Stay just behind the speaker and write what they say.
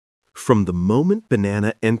From the moment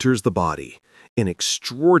banana enters the body, an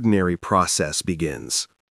extraordinary process begins.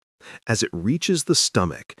 As it reaches the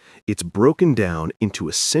stomach, it's broken down into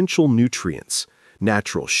essential nutrients,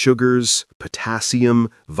 natural sugars, potassium,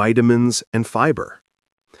 vitamins, and fiber.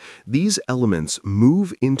 These elements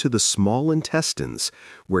move into the small intestines,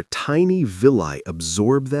 where tiny villi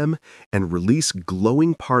absorb them and release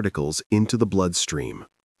glowing particles into the bloodstream.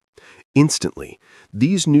 Instantly,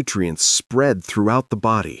 these nutrients spread throughout the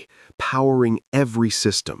body, powering every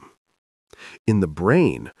system. In the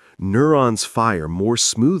brain, neurons fire more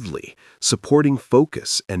smoothly, supporting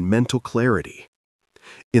focus and mental clarity.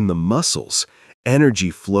 In the muscles,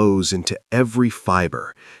 energy flows into every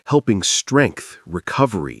fiber, helping strength,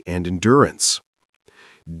 recovery, and endurance.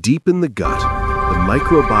 Deep in the gut, the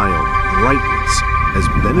microbiome brightens as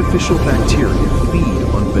beneficial bacteria feed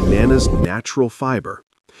on banana's natural fiber,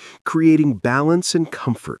 creating balance and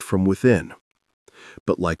comfort from within.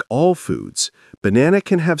 But like all foods, banana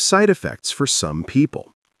can have side effects for some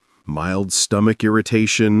people. Mild stomach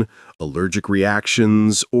irritation, allergic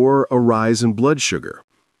reactions, or a rise in blood sugar.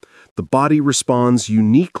 The body responds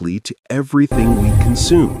uniquely to everything we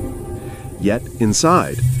consume. Yet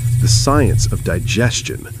inside, the science of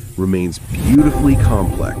digestion remains beautifully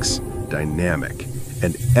complex, dynamic,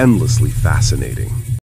 and endlessly fascinating.